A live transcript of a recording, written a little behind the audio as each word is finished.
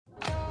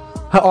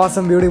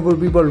Awesome, beautiful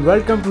people,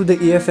 welcome to the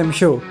ESM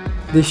show.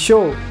 This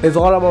show is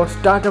all about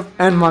startup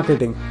and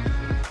marketing.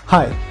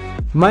 Hi,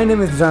 my name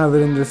is Jana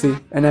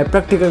Virendra and I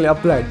practically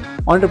applied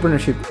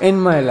entrepreneurship in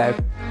my life.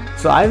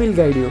 So I will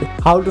guide you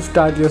how to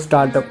start your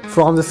startup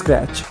from the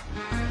scratch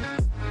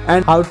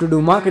and how to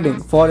do marketing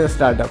for your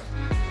startup.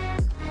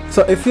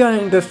 So if you are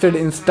interested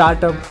in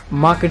startup,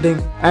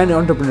 marketing and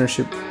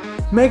entrepreneurship,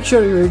 make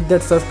sure you hit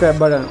that subscribe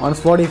button on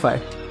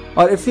Spotify,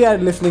 or if you are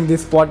listening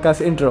this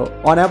podcast intro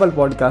on Apple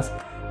Podcast,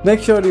 make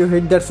sure you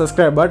hit that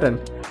subscribe button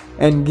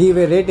and give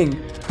a rating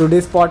to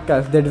this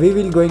podcast that we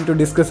will going to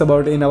discuss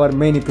about in our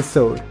main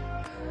episode.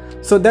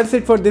 So that's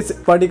it for this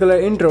particular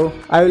intro.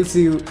 I will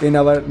see you in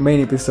our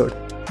main episode.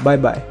 Bye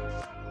bye.